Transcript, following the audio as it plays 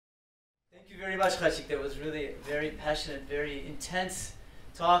very much, Khachik. That was really a very passionate, very intense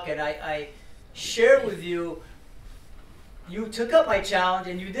talk, and I share with you. You took up my challenge,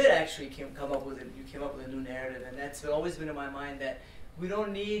 and you did actually come up with it. You came up with a new narrative, and that's always been in my mind that we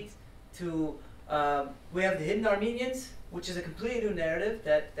don't need to. We have the hidden Armenians, which is a completely new narrative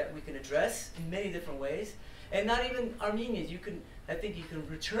that we can address in many different ways, and not even Armenians. I think you can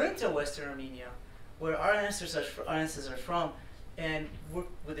return to Western Armenia, where our ancestors are from, and work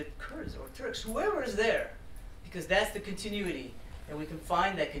with the Kurds or Turks, whoever is there, because that's the continuity, and we can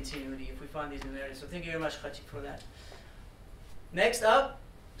find that continuity if we find these new narratives. So thank you very much, Khachik, for that. Next up,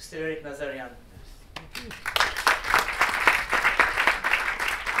 Mr. Nazarian.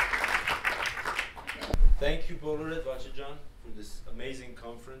 Thank you, Boloret Vachajan, for this amazing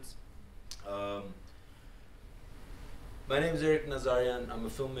conference. My name is Eric Nazarian. I'm a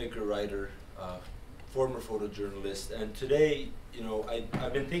filmmaker, writer, former photojournalist, and today, you know,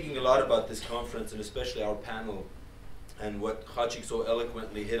 I've been thinking a lot about this conference and especially our panel, and what Khachik so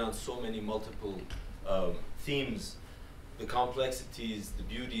eloquently hit on so many multiple themes. The complexities, the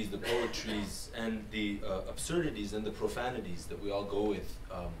beauties, the poetries, and the absurdities and the profanities that we all go with.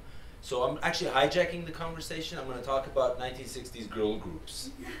 So I'm actually hijacking the conversation. I'm going to talk about 1960s girl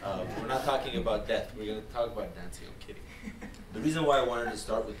groups. We're not talking about death. We're going to talk about dancing. I'm kidding. The reason why I wanted to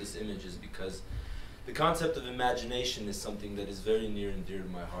start with this image is because the concept of imagination is something that is very near and dear to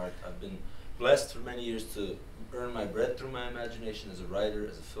my heart. I've been blessed for many years to earn my bread through my imagination as a writer,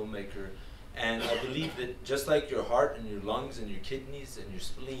 as a filmmaker. And I believe that just like your heart and your lungs and your kidneys and your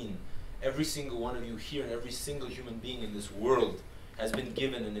spleen, every single one of you here and every single human being in this world has been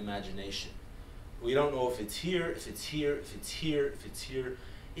given an imagination. We don't know if it's here, if it's here, if it's here, if it's here.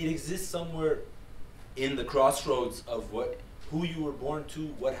 It exists somewhere in the crossroads of who you were born to,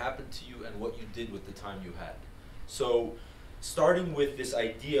 what happened to you, and what you did with the time you had. So starting with this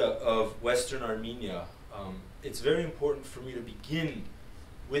idea of Western Armenia, it's very important for me to begin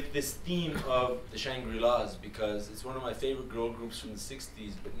with this theme of the Shangri-Las, because it's one of my favorite girl groups from the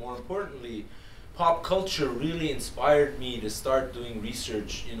 60s, but more importantly, pop culture really inspired me to start doing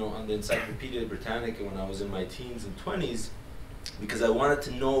research, you know, on the Encyclopedia Britannica when I was in my teens and 20s, because I wanted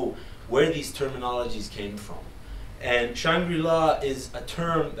to know where these terminologies came from. And Shangri-La is a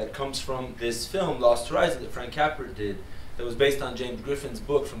term that comes from this film, Lost Horizon, that Frank Capra did, that was based on James Griffin's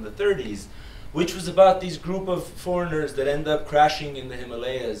book from the 30s, which was about these group of foreigners that end up crashing in the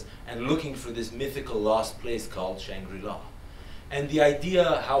Himalayas and looking for this mythical lost place called Shangri-La. And the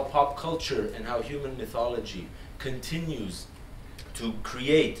idea how pop culture and how human mythology continues to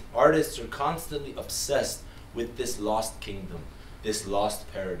create, artists are constantly obsessed with this lost kingdom, this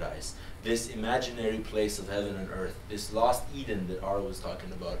lost paradise, this imaginary place of heaven and earth, this lost Eden that Ara was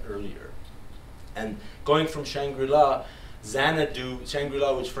talking about earlier. And going from Shangri-La, Xanadu,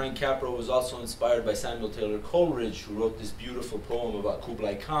 Shangri-La, which Frank Capra was also inspired by Samuel Taylor Coleridge, who wrote this beautiful poem about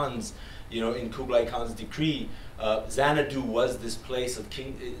Kublai Khan's, you know, in Kublai Khan's decree. Xanadu was this place of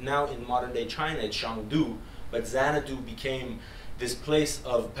now in modern day China it's Shangdu, but Xanadu became this place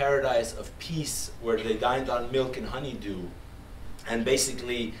of paradise, of peace, where they dined on milk and honeydew. And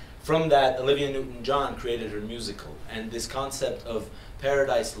basically, from that, Olivia Newton-John created her musical. And this concept of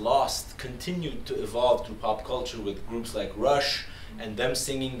Paradise Lost continued to evolve through pop culture with groups like Rush and them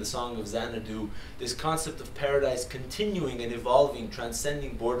singing the song of Xanadu. This concept of paradise continuing and evolving,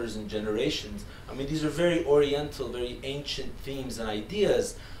 transcending borders and generations. I mean, these are very oriental, very ancient themes and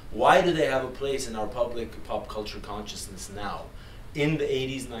ideas. Why do they have a place in our public pop culture consciousness now, in the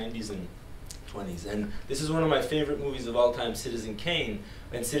 80s, 90s, and 20s? And this is one of my favorite movies of all time, Citizen Kane.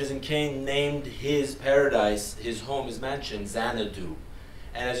 And Citizen Kane named his paradise, his home, his mansion, Xanadu.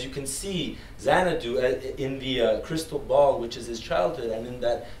 And as you can see, Xanadu in the crystal ball, which is his childhood, and in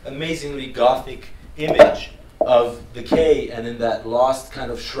that amazingly gothic image of the K, and in that lost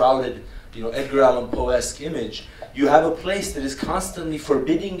kind of shrouded, you know, Edgar Allan Poe-esque image, you have a place that is constantly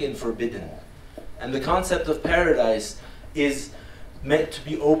forbidding and forbidden. And the concept of paradise is meant to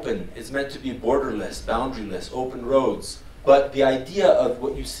be open. It's meant to be borderless, boundaryless, open roads. But the idea of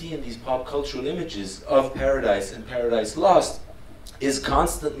what you see in these pop cultural images of paradise and Paradise Lost is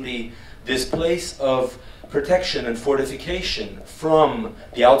constantly this place of protection and fortification from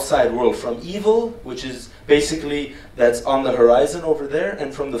the outside world, from evil, which is basically that's on the horizon over there,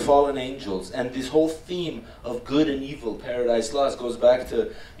 and from the fallen angels. And this whole theme of good and evil, Paradise Lost, goes back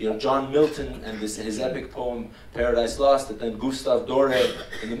to, you know, John Milton and his epic poem Paradise Lost, that then Gustave Doré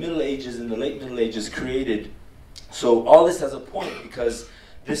in the Middle Ages, in the late Middle Ages, created. So all this has a point, because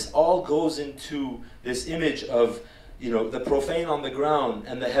this all goes into this image of, you know, the profane on the ground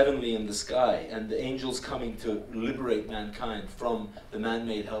and the heavenly in the sky, and the angels coming to liberate mankind from the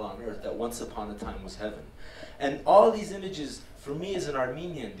man-made hell on earth that once upon a time was heaven. And all these images, for me as an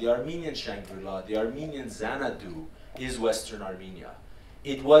Armenian, the Armenian Shangri-La, the Armenian Xanadu is Western Armenia.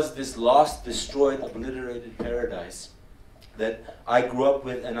 It was this lost, destroyed, obliterated paradise that I grew up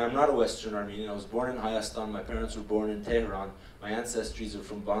with, and I'm not a Western Armenian. I was born in Hayastan, my parents were born in Tehran. My ancestries are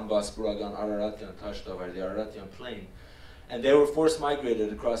from Banbas, Buragan, Araratian, Tashtavar, the Araratian plain. And they were forced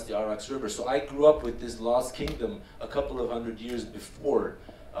migrated across the Arax River. So I grew up with this lost kingdom a couple of hundred years before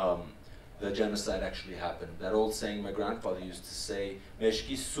the genocide actually happened. That old saying my grandfather used to say,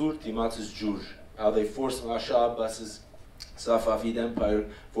 Meshki sur timatis jur, how they forced Masha Abbas's Safavid Empire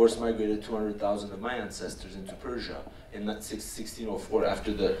force migrated 200,000 of my ancestors into Persia in 1604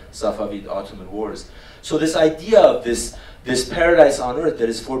 after the Safavid Ottoman Wars. So this idea of this paradise on earth that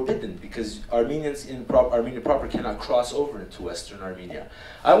is forbidden because Armenians in Armenia proper cannot cross over into Western Armenia.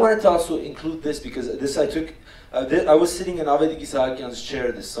 I wanted to also include this because this I took, I was sitting in Avedik Isaakian's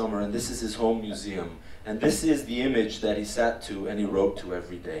chair this summer, and this is his home museum. And this is the image that he sat to and he wrote to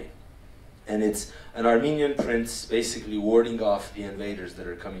every day. And it's an Armenian prince basically warding off the invaders that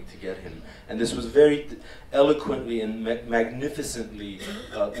are coming to get him. And this was very eloquently and magnificently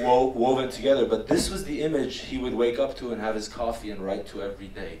woven together. But this was the image he would wake up to and have his coffee and write to every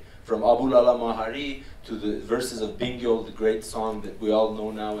day. From Abu Lala Mahari to the verses of Bingyol, the great song that we all know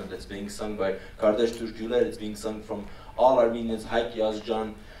now and that's being sung by Kardesh Turkguler. It's being sung from all Armenians, Haik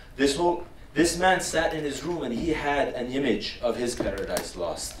Yazjan. This man sat in his room and he had an image of his paradise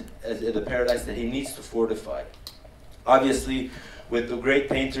lost, the paradise that he needs to fortify. Obviously, with the great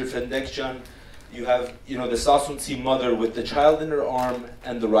painter Fendekcan, you have, the Sasunsi mother with the child in her arm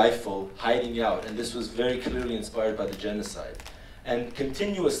and the rifle hiding out, and this was very clearly inspired by the genocide. And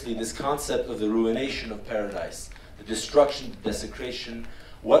continuously, this concept of the ruination of paradise, the destruction, the desecration.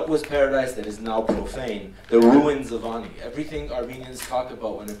 What was paradise that is now profane? The ruins of Ani. Everything Armenians talk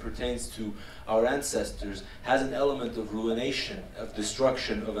about when it pertains to our ancestors has an element of ruination, of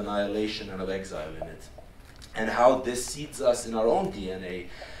destruction, of annihilation, and of exile in it. And how this seeds us in our own DNA.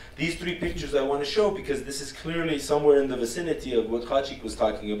 These three pictures I want to show because this is clearly somewhere in the vicinity of what Khachik was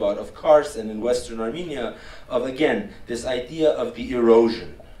talking about, of Kars and in Western Armenia, of again, this idea of the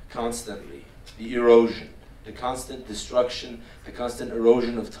erosion, constantly. The erosion. The constant destruction, the constant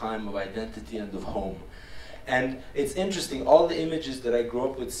erosion of time, of identity, and of home. And it's interesting, all the images that I grew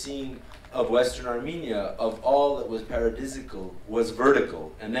up with seeing of Western Armenia, of all that was paradisical, was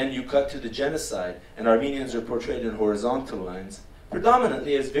vertical. And then you cut to the genocide, and Armenians are portrayed in horizontal lines,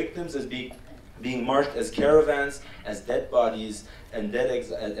 predominantly as victims, as being marched as caravans, as dead bodies, and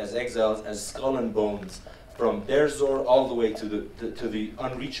as exiles, as skull and bones, from Deir Zor all the way to the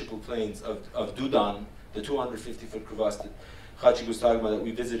unreachable plains of Dudan, the 250-foot crevasse that Khachik was talking about that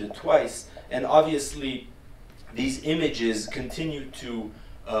we visited twice. And obviously, these images continue to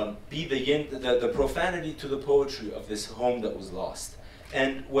be the profanity to the poetry of this home that was lost.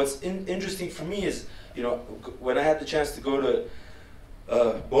 And what's interesting for me is, when I had the chance to go to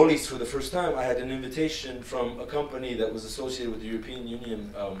Bolis for the first time, I had an invitation from a company that was associated with the European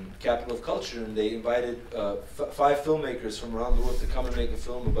Union Capital of Culture, and they invited 5 filmmakers from around the world to come and make a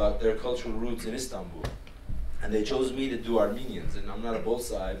film about their cultural roots in Istanbul. And they chose me to do Armenians, and I'm not a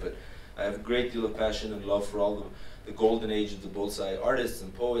Bolsai, but I have a great deal of passion and love for all the golden age of the Bolsai artists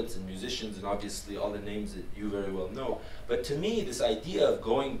and poets and musicians, and obviously all the names that you very well know. But to me, this idea of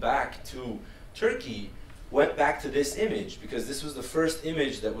going back to Turkey went back to this image, because this was the first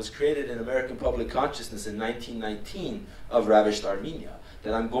image that was created in American public consciousness in 1919 of ravished Armenia.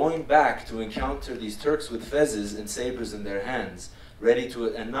 That I'm going back to encounter these Turks with fezzes and sabers in their hands, ready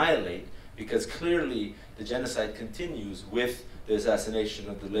to annihilate, because clearly the genocide continues with the assassination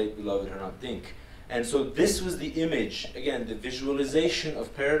of the late beloved Hrant Dink. And so this was the image, again, the visualization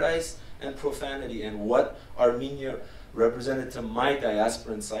of paradise and profanity, and what Armenia represented to my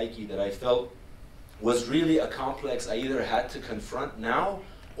diasporan psyche that I felt was really a complex I either had to confront now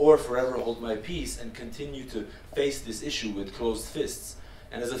or forever hold my peace and continue to face this issue with closed fists.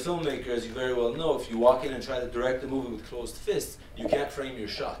 And as a filmmaker, as you very well know, if you walk in and try to direct a movie with closed fists, you can't frame your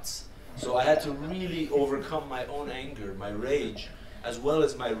shots. So I had to really overcome my own anger, my rage, as well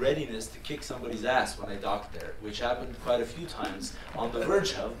as my readiness to kick somebody's ass when I docked there, which happened quite a few times on the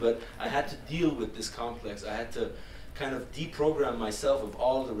verge of, but I had to deal with this complex. I had to kind of deprogram myself of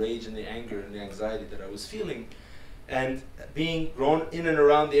all the rage and the anger and the anxiety that I was feeling. And being grown in and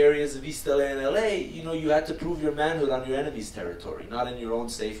around the areas of East LA and LA, you had to prove your manhood on your enemy's territory, not in your own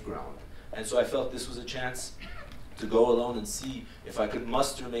safe ground. And so I felt this was a chance to go alone and see if I could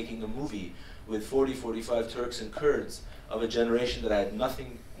muster making a movie with 40, 45 Turks and Kurds of a generation that I had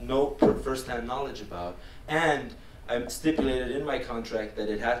no first-hand knowledge about, and I stipulated in my contract that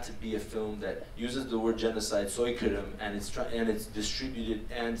it had to be a film that uses the word genocide, soykırım, and it's distributed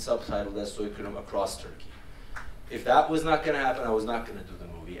and subtitled as soykırım across Turkey. If that was not going to happen, I was not going to do the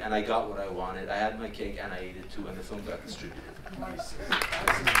movie, and I got what I wanted. I had my cake and I ate it too, and the film got distributed. Nice.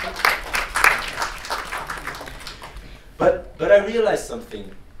 But I realized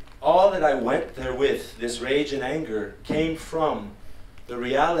something. All that I went there with, this rage and anger, came from the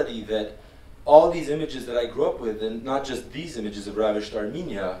reality that all these images that I grew up with, and not just these images of ravished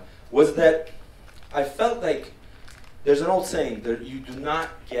Armenia, was that I felt like there's an old saying that you do not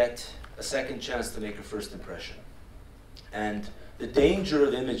get a second chance to make a first impression. And the danger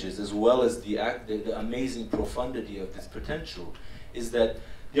of images, as well as the amazing profundity of this potential, is that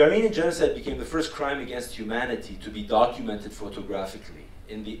the Armenian genocide became the first crime against humanity to be documented photographically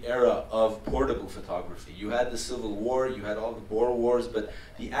in the era of portable photography. You had the Civil War, you had all the Boer Wars, but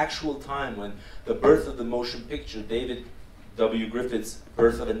the actual time when the birth of the motion picture, David W. Griffith's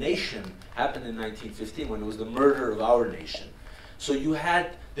Birth of a Nation, happened in 1915, when it was the murder of our nation. So you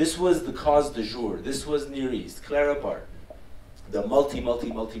had, this was the cause du jour, this was Near East, Clara Barton, the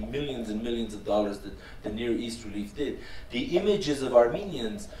multi-millions and millions of dollars that the Near East Relief did. The images of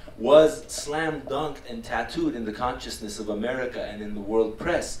Armenians was slam dunked and tattooed in the consciousness of America and in the world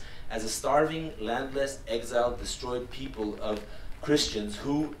press as a starving, landless, exiled, destroyed people of Christians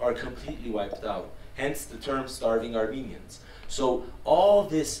who are completely wiped out. Hence the term starving Armenians. So all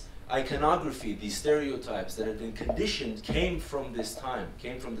this iconography, these stereotypes that had been conditioned came from this time,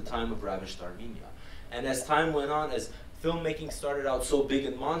 came from the time of ravished Armenia. And as time went on, as filmmaking started out so big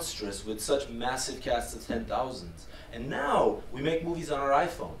and monstrous with such massive casts of 10,000s. And now we make movies on our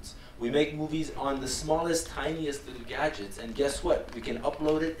iPhones. We make movies on the smallest, tiniest little gadgets, and guess what? We can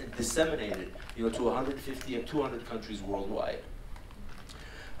upload it and disseminate it, to 150 and 200 countries worldwide.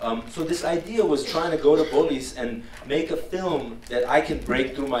 So this idea was trying to go to Bolis and make a film that I can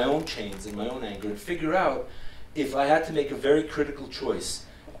break through my own chains and my own anger and figure out if I had to make a very critical choice.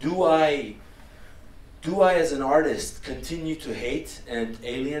 Do I as an artist continue to hate and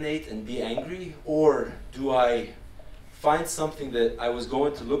alienate and be angry, or do I find something that I was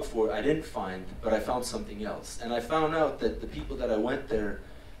going to look for, I didn't find, but I found something else? And I found out that the people that I went there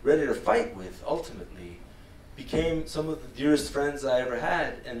ready to fight with, ultimately, became some of the dearest friends I ever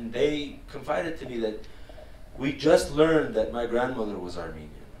had, and they confided to me that we just learned that my grandmother was Armenian.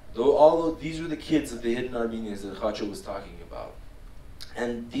 Although these were the kids of the hidden Armenians that Khacho was talking about.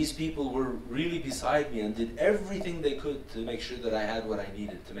 And these people were really beside me and did everything they could to make sure that I had what I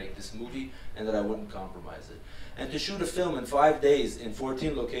needed to make this movie and that I wouldn't compromise it. And to shoot a film in 5 days in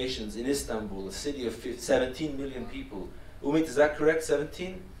 14 locations in Istanbul, a city of 17 million people. Umit, is that correct,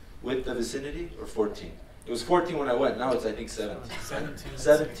 17? With the vicinity, or 14? It was 14 when I went, now it's I think 17.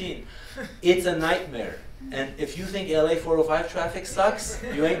 17. It's a nightmare. And if you think LA 405 traffic sucks,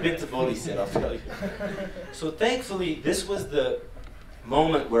 you ain't been to Bolis yet, I'll tell you. So thankfully, this was the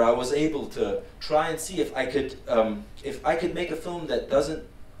moment where I was able to try and see if I could make a film that doesn't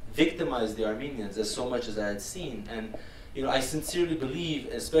victimize the Armenians as so much as I had seen. And I sincerely believe,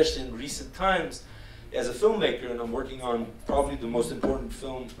 especially in recent times, as a filmmaker, and I'm working on probably the most important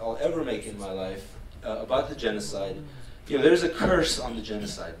film I'll ever make in my life about the genocide, there's a curse on the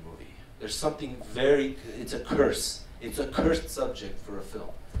genocide movie. There's something it's a curse. It's a cursed subject for a film.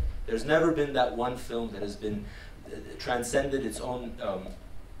 There's never been that one film that has been transcended its own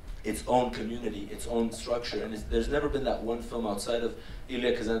community, its own structure, and there's never been that one film outside of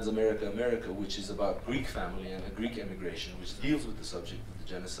Ilya Kazan's America, which is about Greek family and the Greek emigration, which deals with the subject of the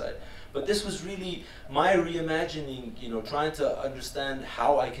genocide. But this was really my reimagining, trying to understand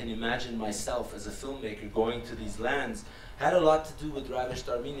how I can imagine myself as a filmmaker going to these lands, had a lot to do with ravished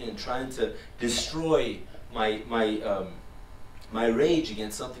Armenia and trying to destroy my rage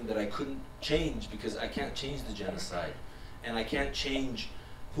against something that I couldn't change, because I can't change the genocide, and I can't change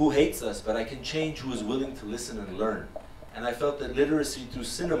who hates us, but I can change who is willing to listen and learn. And I felt that literacy through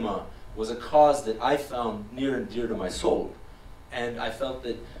cinema was a cause that I found near and dear to my soul. And I felt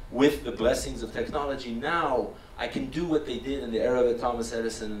that with the blessings of technology now, I can do what they did in the era of Thomas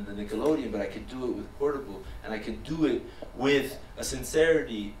Edison and the Nickelodeon, but I can do it with portable, and I can do it with a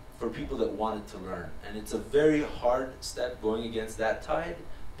sincerity for people that wanted to learn. And it's a very hard step going against that tide,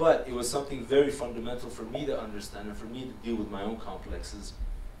 but it was something very fundamental for me to understand and for me to deal with my own complexes.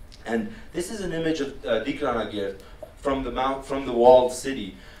 And this is an image of Dikranagert from the walled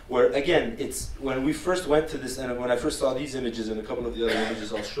city, where again, it's when we first went to this, and when I first saw these images and a couple of the other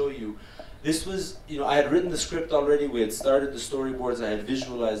images I'll show you, this was, you know, I had written the script already, we had started the storyboards, I had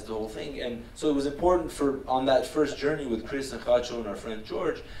visualized the whole thing, and so it was important for, on that first journey with Chris and Chacho and our friend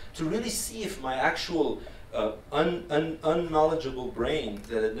George, to really see if my actual unknowledgeable brain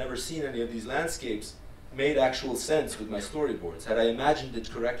that had never seen any of these landscapes made actual sense with my storyboards. Had I imagined it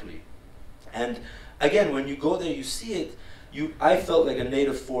correctly? And again, when you go there, you see it, I felt like a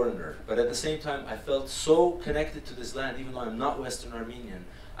native foreigner, but at the same time, I felt so connected to this land, even though I'm not Western Armenian.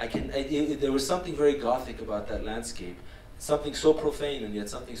 There was something very Gothic about that landscape, something so profane and yet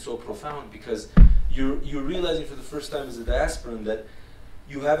something so profound, because you're realizing for the first time as a diasporan that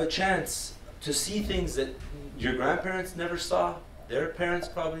you have a chance to see things that your grandparents never saw, their parents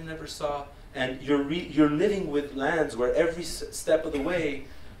probably never saw, and you're living with lands where every step of the way,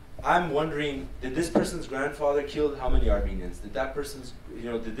 I'm wondering, did this person's grandfather kill how many Armenians? Did that person's, you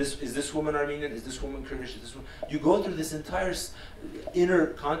know, is this woman Armenian? Is this woman Kurdish? Is this woman? You go through this entire inner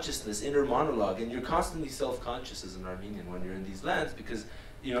consciousness, inner monologue, and you're constantly self-conscious as an Armenian when you're in these lands, because,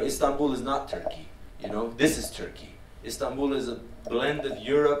 you know, Istanbul is not Turkey. You know, this is Turkey. Istanbul is a blend of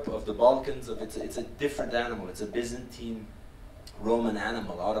Europe, of the Balkans, it's a different animal. It's a Byzantine, Roman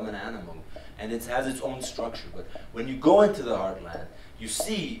animal, Ottoman animal, and it has its own structure. But when you go into the heartland, you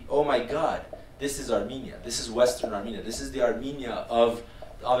see, oh my God, this is Armenia. This is Western Armenia. This is the Armenia of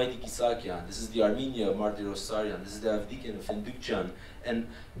Avedik Isakyan. This is the Armenia of Marti Rosaryan. This is the Avdikian of Fendukcan. And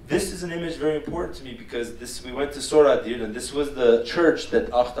this is an image very important to me because we went to Soradir, and this was the church that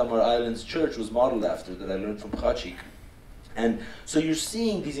Akhtamar Island's church was modeled after, that I learned from Khachik. And so you're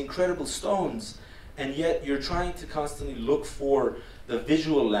seeing these incredible stones, and yet you're trying to constantly look for the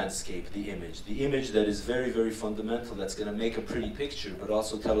visual landscape, the image that is very, very fundamental, that's going to make a pretty picture, but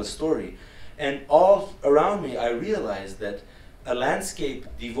also tell a story. And all around me, I realized that a landscape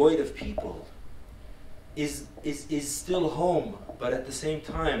devoid of people is still home, but at the same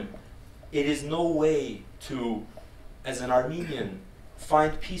time, it is no way to, as an Armenian,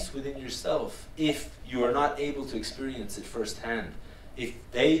 find peace within yourself if you are not able to experience it firsthand. If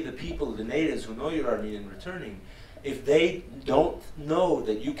the people, the natives who know you're Armenian returning, if they don't know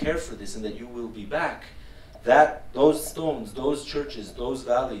that you care for this and that you will be back, those stones, those churches, those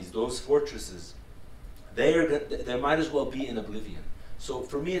valleys, those fortresses, they might as well be in oblivion. So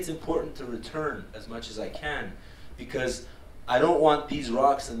for me, it's important to return as much as I can, because I don't want these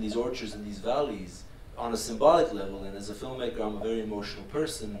rocks and these orchards and these valleys on a symbolic level. And as a filmmaker, I'm a very emotional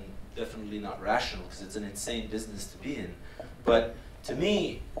person, definitely not rational, because it's an insane business to be in. But to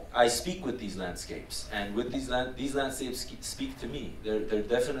me, I speak with these landscapes, and with these landscapes speak to me. There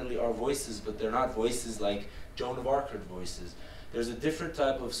definitely are voices, but they're not voices like Joan of Arc heard voices. There's a different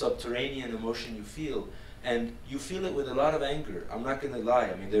type of subterranean emotion you feel, and you feel it with a lot of anger. I'm not going to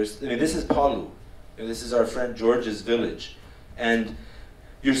lie. I mean, this is Palu. This is our friend George's village, and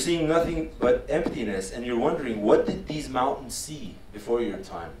you're seeing nothing but emptiness, and you're wondering, what did these mountains see before your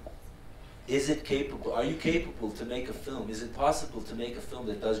time? Is it capable? Are you capable to make a film? Is it possible to make a film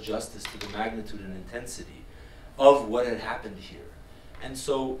that does justice to the magnitude and intensity of what had happened here? And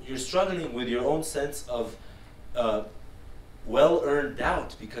so you're struggling with your own sense of well-earned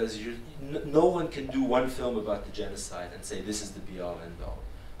doubt, because no one can do one film about the genocide and say this is the be-all, end-all.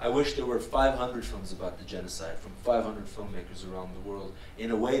 I wish there were 500 films about the genocide from 500 filmmakers around the world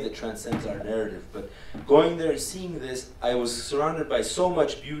in a way that transcends our narrative. But going there and seeing this, I was surrounded by so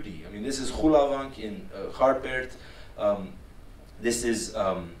much beauty. I mean, this is Khulavank in Kharpert. This is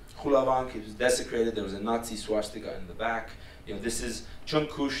Khulavank. It was desecrated. There was a Nazi swastika in the back. You know, this is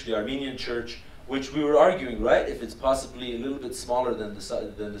Chunkush, the Armenian church, which we were arguing, right, if it's possibly a little bit smaller than the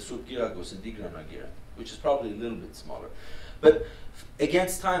Surp Giragos in Digranagir, which is probably a little bit smaller. But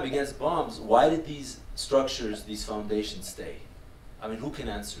against time, against bombs, why did these structures, these foundations stay? I mean, who can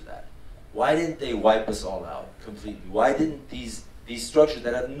answer that? Why didn't they wipe us all out completely? Why didn't these structures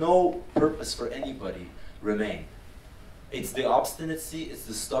that have no purpose for anybody remain? It's the obstinacy, it's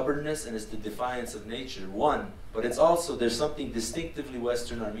the stubbornness, and it's the defiance of nature, one, but it's also, there's something distinctively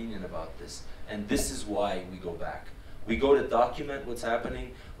Western Armenian about this, and this is why we go back. We go to document what's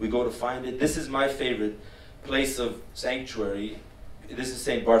happening, we go to find it. This is my favorite place of sanctuary. This is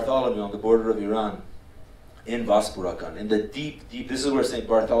St. Bartholomew on the border of Iran, in Vaspurakan, in the deep, this is where St.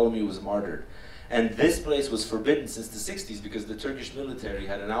 Bartholomew was martyred. And this place was forbidden since the 60s because the Turkish military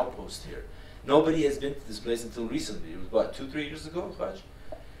had an outpost here. Nobody has been to this place until recently. It was about 2-3 years ago, Khaj?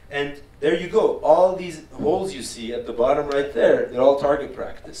 And there you go. All these holes you see at the bottom right there, they're all target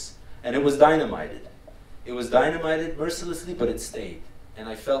practice. And it was dynamited. It was dynamited mercilessly, but it stayed. And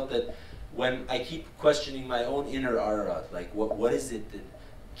I felt that when I keep questioning my own inner Ararat, like what is it that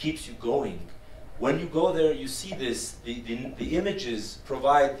keeps you going? when you go there, you see this, the images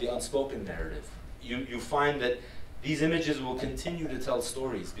provide the unspoken narrative. You find that these images will continue to tell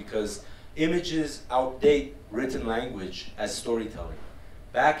stories because images outdate written language as storytelling.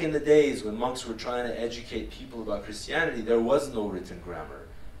 Back in the days when monks were trying to educate people about Christianity, there was no written grammar.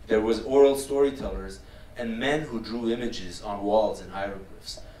 There was oral storytellers and men who drew images on walls and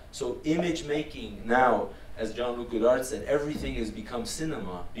hieroglyphs. So image making now, as Jean-Luc Godard said, everything has become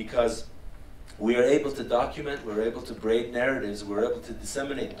cinema because we are able to document, we're able to braid narratives, we're able to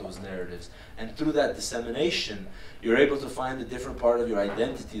disseminate those narratives. And through that dissemination, you're able to find a different part of your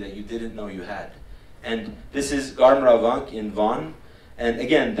identity that you didn't know you had. And this is Garmravank in Van. And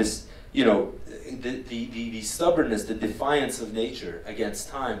again, this, you know, the stubbornness, the defiance of nature against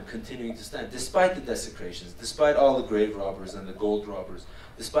time continuing to stand, despite the desecrations, despite all the grave robbers and the gold robbers,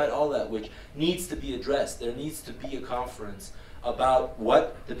 despite all that which needs to be addressed. There needs to be a conference about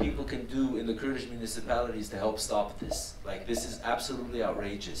what the people can do in the Kurdish municipalities to help stop this. Like, this is absolutely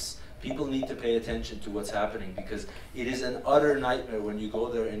outrageous. People need to pay attention to what's happening because it is an utter nightmare when you go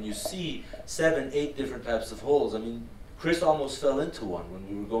there and you see 7, 8 different types of holes. I mean, Chris almost fell into one when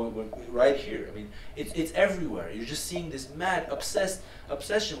we were going, right here. I mean, it's everywhere. You're just seeing this mad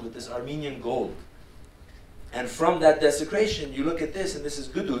obsession with this Armenian gold. And from that desecration, you look at this, and this is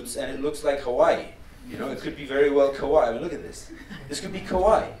Guduts, and it looks like Hawaii. You know, it could be very well Kauai. I mean, look at this. This could be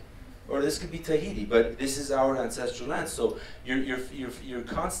Kauai, or this could be Tahiti, but this is our ancestral land. So you're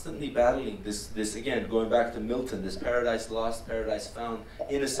constantly battling this again, going back to Milton, this paradise lost, paradise found,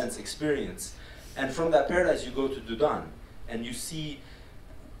 innocence experience. And from that paradise, you go to Dudan, and you see,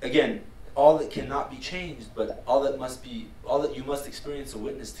 again, all that cannot be changed, but all that you must experience and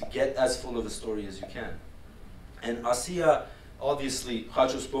witness to get as full of a story as you can. And Asiya, obviously,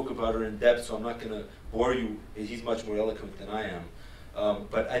 Khacho spoke about her in depth, so I'm not going to bore you. He's much more eloquent than I am.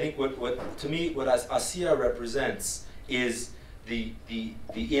 But I think to me, what Asiya represents is the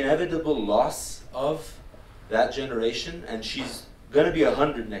inevitable loss of that generation, and she's going to be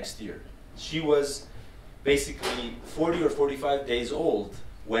 100 next year. She was basically 40 or 45 days old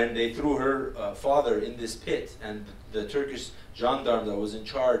when they threw her father in this pit, and the Turkish gendarme that was in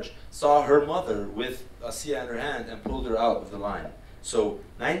charge saw her mother with Asiya in her hand and pulled her out of the line. So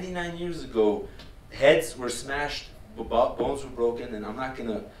 99 years ago, heads were smashed, bones were broken, and I'm not going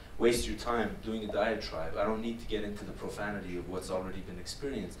to waste your time doing a diatribe. I don't need to get into the profanity of what's already been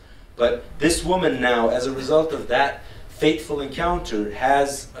experienced. But this woman now, as a result of that fateful encounter,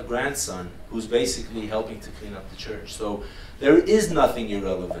 has a grandson who's basically helping to clean up the church. So there is nothing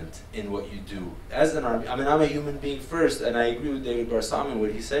irrelevant in what you do. As an Armenian, I mean, I'm a human being first, and I agree with David Barsami,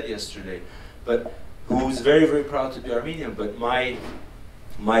 what he said yesterday, but who's very, very proud to be Armenian. But my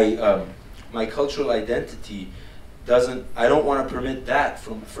cultural identity doesn't, I don't want to permit that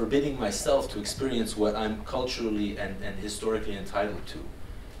from forbidding myself to experience what I'm culturally and historically entitled to.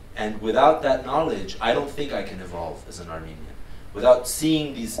 And without that knowledge, I don't think I can evolve as an Armenian. Without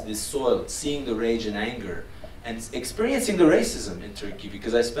seeing this soil, seeing the rage and anger, and experiencing the racism in Turkey,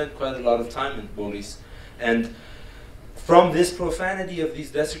 because I spent quite a lot of time in Bolis. And from this profanity of these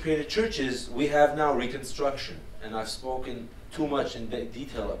desecrated churches, we have now reconstruction. And I've spoken too much in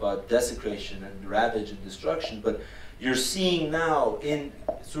detail about desecration and ravage and destruction, but you're seeing now in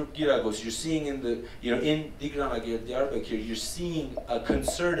Surp Giragos, you're seeing in the, in Digranagir, Diyarbakir, you're seeing a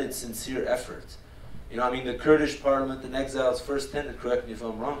concerted, sincere effort. I mean, the Kurdish parliament in exile's first tenet, correct me if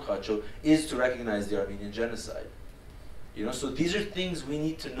I'm wrong, Khacho, is to recognize the Armenian genocide. So these are things we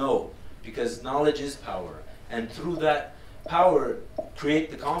need to know, because knowledge is power. And through that power, create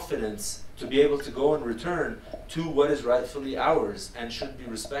the confidence to be able to go and return to what is rightfully ours and should be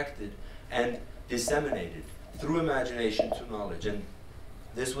respected and disseminated through imagination to knowledge. And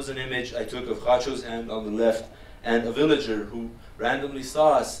this was an image I took of Khacho's hand on the left, and a villager who randomly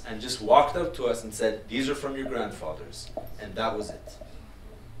saw us and just walked up to us and said, "These are from your grandfathers." And that was it.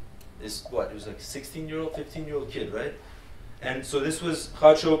 This, it was like a 16-year-old, 15-year-old kid, right? And so this was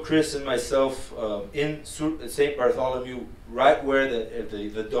Khacho, Chris, and myself in St. Bartholomew, right where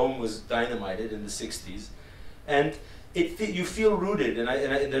the dome was dynamited in the 60s. And you feel rooted, and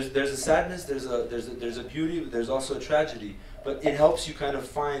there's a sadness, there's a beauty, but there's also a tragedy. But it helps you kind of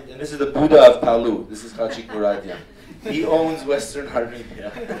find, and this is the Buddha of Palu. This is Khachik Muradian. He owns Western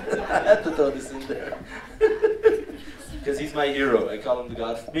Armenia. I had to throw this in there. Because he's my hero. I call him the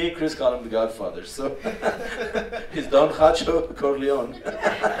God. Me and Chris call him the Godfather. So he's Don Khacho Corleone.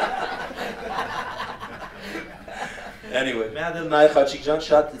 Anyway,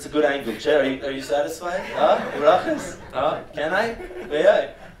 it's a good angle. Che, are you satisfied? Can I? May I?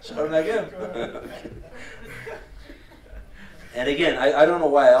 And again, I don't know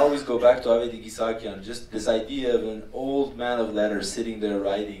why I always go back to Avedi Gisakyan, just this idea of an old man of letters sitting there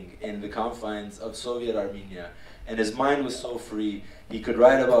writing in the confines of Soviet Armenia. And his mind was so free. He could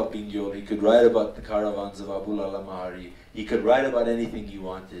write about Bingyol, he could write about the caravans of Abul Ala Mahari, he could write about anything he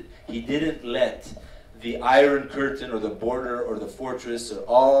wanted. He didn't let the Iron Curtain or the border or the fortress or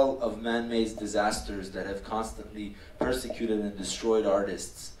all of man-made disasters that have constantly persecuted and destroyed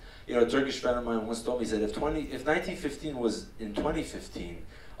artists. You know, a Turkish friend of mine once told me, he said, if 1915 was in 2015,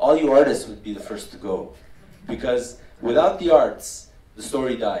 all you artists would be the first to go. Because without the arts, the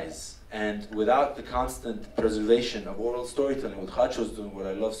story dies. And without the constant preservation of oral storytelling, what Khacho's doing, what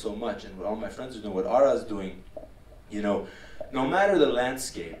I love so much, and what all my friends are doing, what Ara's doing, you know, no matter the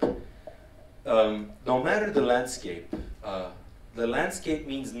landscape, the landscape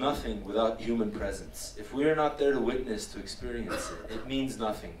means nothing without human presence. If we are not there to witness, to experience it, it means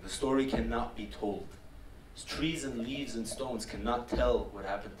nothing. The story cannot be told. Trees and leaves and stones cannot tell what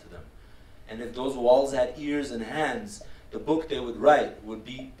happened to them. And if those walls had ears and hands, the book they would write would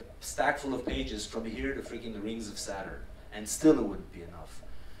be a stack full of pages from here to freaking the rings of Saturn. And still it wouldn't be enough.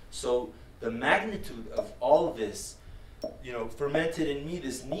 So the magnitude of all this, you know, fermented in me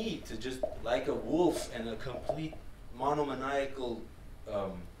this need to just, like a wolf and a complete monomaniacal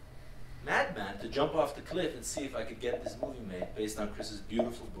madman, to jump off the cliff and see if I could get this movie made based on Chris's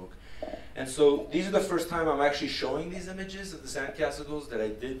beautiful book. And so these are the first time I'm actually showing these images of the sandcastle goals that I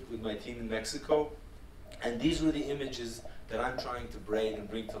did with my team in Mexico. And these were the images that I'm trying to braid and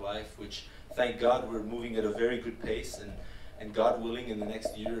bring to life, which thank God we're moving at a very good pace, and God willing in the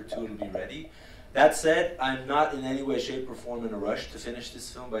next year or two it'll be ready. That said, I'm not in any way, shape, or form in a rush to finish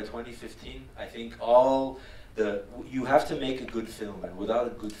this film by 2015. I think you have to make a good film, and without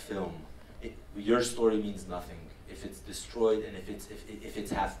a good film, your story means nothing if it's destroyed and if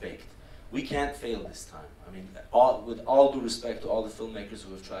it's half-baked. We can't fail this time. I mean, with all due respect to all the filmmakers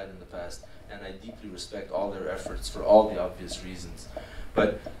who have tried in the past, and I deeply respect all their efforts for all the obvious reasons.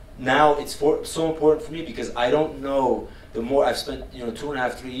 But now it's so important for me because I don't know. The more I've spent,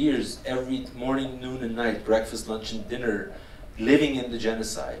 2.5, 3 years every morning, noon, and night, breakfast, lunch, and dinner, living in the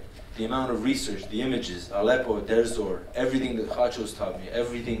genocide. The amount of research, the images, Aleppo, Deir Zor, everything that Khacho's taught me,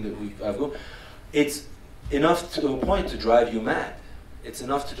 everything that I've gone, it's enough to a point to drive you mad. It's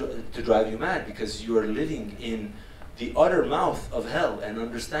enough to drive you mad because you are living in the utter mouth of hell and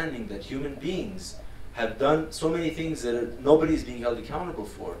understanding that human beings have done so many things that nobody's being held accountable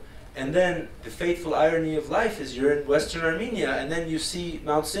for. And then the fateful irony of life is you're in Western Armenia and then you see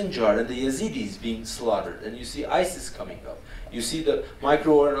Mount Sinjar and the Yazidis being slaughtered, and you see ISIS coming up. You see the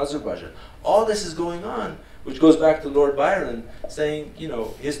micro-war in Azerbaijan. All this is going on, which goes back to Lord Byron saying,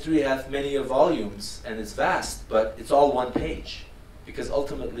 history hath many a volumes and it's vast, but it's all one page. Because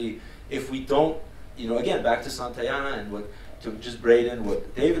ultimately, if we don't, again, back to Santayana and to just braid in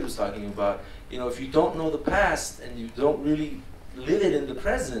what David was talking about, if you don't know the past and you don't really live it in the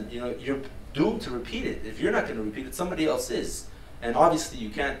present, you're doomed to repeat it. If you're not going to repeat it, somebody else is. And obviously you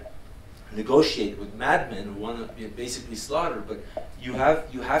can't negotiate with madmen who want to basically slaughter, but you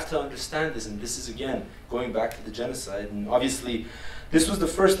have to understand this, and this is again going back to the genocide. And obviously this was the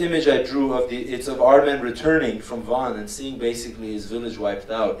first image I drew it's of Armen returning from Van and seeing basically his village wiped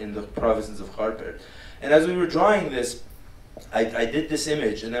out in the provinces of Kharper. And as we were drawing this, I did this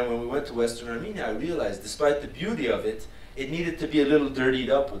image, and then when we went to Western Armenia, I realized despite the beauty of it, it needed to be a little dirtied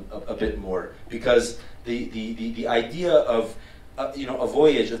up a bit more, because the idea of a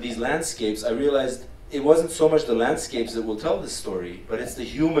voyage of these landscapes, I realized it wasn't so much the landscapes that will tell this story, but it's the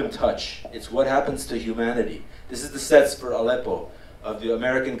human touch. It's what happens to humanity. This is the sets for Aleppo, of the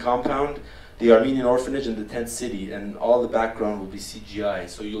American compound, the Armenian orphanage, and the tent city, and all the background will be CGI.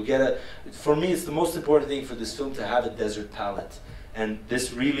 So you'll get for me, it's the most important thing for this film to have a desert palette. And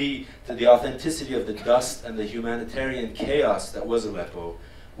this really, the authenticity of the dust and the humanitarian chaos that was Aleppo,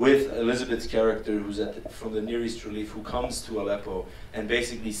 with Elizabeth's character who's from the Near East Relief, who comes to Aleppo and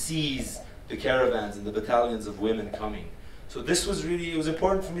basically sees the caravans and the battalions of women coming. So this was really, it was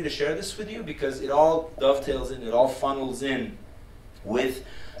important for me to share this with you because it all dovetails in, it all funnels in with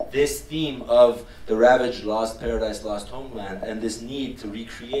this theme of the ravaged, lost paradise, lost homeland, and this need to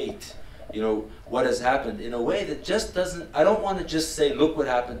recreate what has happened in a way that just doesn't, I don't want to just say, look what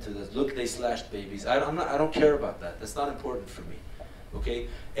happened to this, look, they slashed babies. I don't care about that. That's not important for me, okay?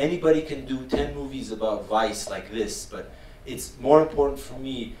 Anybody can do 10 movies about vice like this, but it's more important for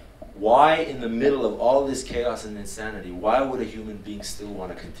me, why in the middle of all this chaos and insanity, why would a human being still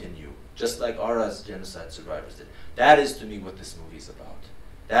want to continue? Just like Ara's genocide survivors did. That is to me what this movie is about.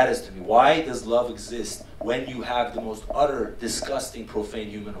 That is to me, why does love exist when you have the most utter, disgusting, profane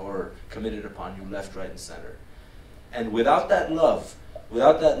human horror committed upon you left, right, and center? And without that love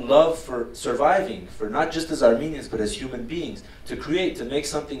for surviving, for not just as Armenians, but as human beings, to create, to make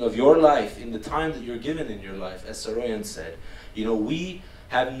something of your life in the time that you're given in your life, as Saroyan said, you know, we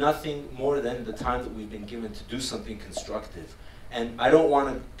have nothing more than the time that we've been given to do something constructive. And I don't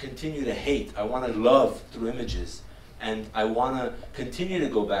want to continue to hate. I want to love through images. And I want to continue to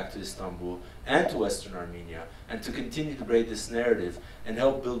go back to Istanbul and to Western Armenia and to continue to break this narrative and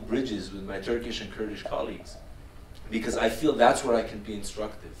help build bridges with my Turkish and Kurdish colleagues. Because I feel that's where I can be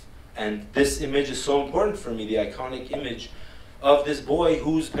instructive. And this image is so important for me, the iconic image of this boy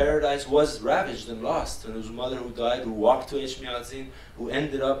whose paradise was ravaged and lost, and whose mother who died, who walked to Eshmiadzin, who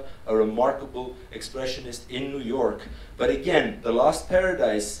ended up a remarkable expressionist in New York. But again, the lost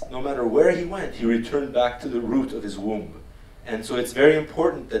paradise, no matter where he went, he returned back to the root of his womb. And so it's very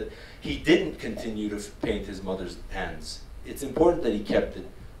important that he didn't continue to paint his mother's hands. It's important that he kept it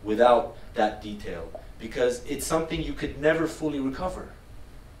without that detail, because it's something you could never fully recover.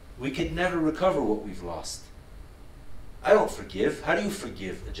 We could never recover what we've lost. I don't forgive. How do you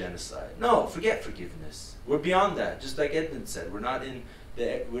forgive a genocide? No, forget forgiveness. We're beyond that. Just like Edmund said, we're not in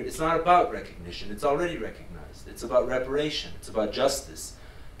the, it's not about recognition. It's already recognized. It's about reparation. It's about justice.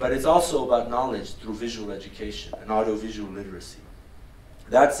 But it's also about knowledge through visual education and audiovisual literacy.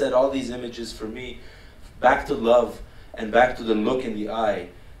 That said, all these images for me, back to love and back to the look in the eye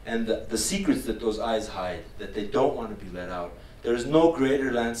and the secrets that those eyes hide, that they don't want to be let out. There is no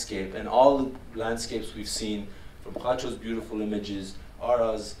greater landscape, and all the landscapes we've seen, from Khacho's beautiful images,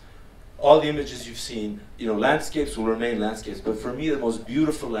 Ara's, all the images you've seen, you know, landscapes will remain landscapes, but for me the most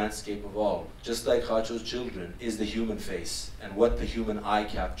beautiful landscape of all, just like Khacho's children, is the human face and what the human eye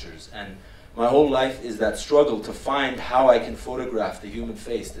captures. And my whole life is that struggle to find how I can photograph the human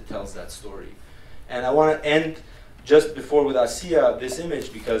face that tells that story. And I want to end just before with Asiya this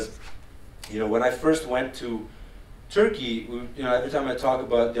image, because, you know, when I first went to Turkey, you know, every time I talk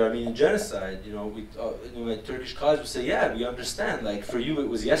about the Armenian genocide, you know, my Turkish colleagues would say, yeah, we understand, like, for you it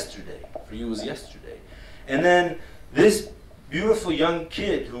was yesterday. For you it was yesterday. And then this beautiful young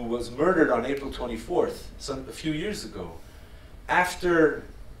kid who was murdered on April 24th, a few years ago, after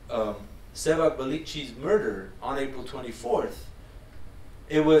Sevak Balikci's murder on April 24th,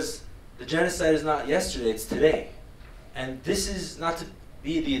 it was, the genocide is not yesterday, it's today. And this is not to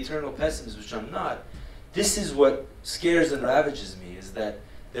be the eternal pessimist, which I'm not. This is what scares and ravages me, is that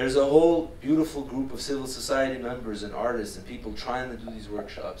there's a whole beautiful group of civil society members and artists and people trying to do these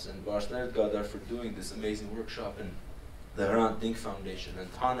workshops, and Barsner Gadar for doing this amazing workshop, and the Hrant Dink Foundation,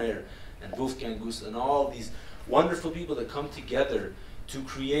 and Taner, and Wolfgang Gus, and all these wonderful people that come together to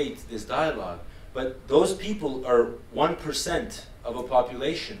create this dialogue. But those people are 1% of a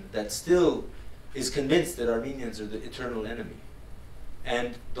population that still is convinced that Armenians are the eternal enemy.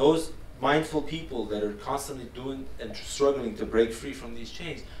 And those mindful people that are constantly doing and struggling to break free from these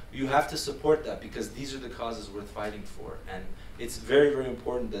chains, you have to support that, because these are the causes worth fighting for. And it's very, very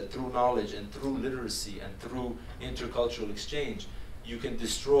important that through knowledge and through literacy and through intercultural exchange, you can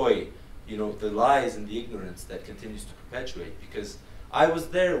destroy, you know, the lies and the ignorance that continues to perpetuate. Because I was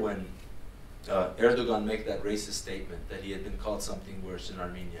there when Erdogan made that racist statement that he had been called something worse in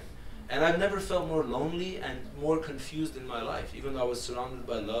Armenia. And I've never felt more lonely and more confused in my life, even though I was surrounded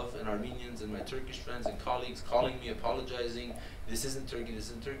by love and Armenians and my Turkish friends and colleagues calling me, apologizing, this isn't Turkey, this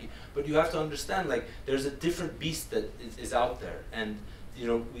isn't Turkey. But you have to understand, like, there's a different beast that is out there. And, you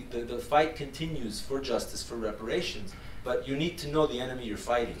know, the fight continues for justice, for reparations, but you need to know the enemy you're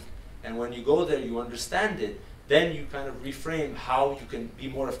fighting. And when you go there, you understand it, then you kind of reframe how you can be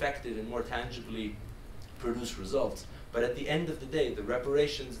more effective and more tangibly produce results. But at the end of the day, the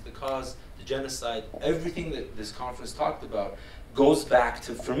reparations, the cause, the genocide, everything that this conference talked about goes back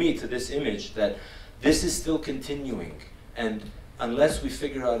to, for me, to this image that this is still continuing. And unless we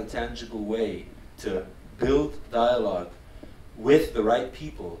figure out a tangible way to build dialogue with the right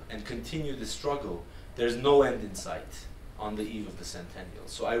people and continue the struggle, there's no end in sight on the eve of the centennial.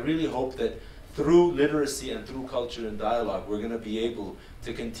 So I really hope that through literacy and through culture and dialogue, we're going to be able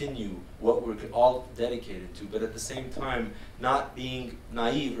to continue what we're all dedicated to, but at the same time, not being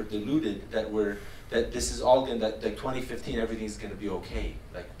naive or deluded that this is all going to, that 2015 everything's going to be okay,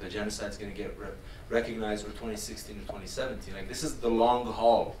 like the genocide's going to get recognized, or 2016 or 2017. Like, this is the long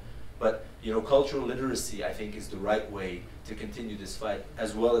haul. But, you know, cultural literacy, I think, is the right way to continue this fight,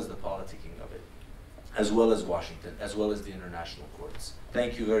 as well as the politicking of it, as well as Washington, as well as the international courts.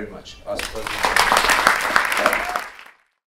 Thank you very much.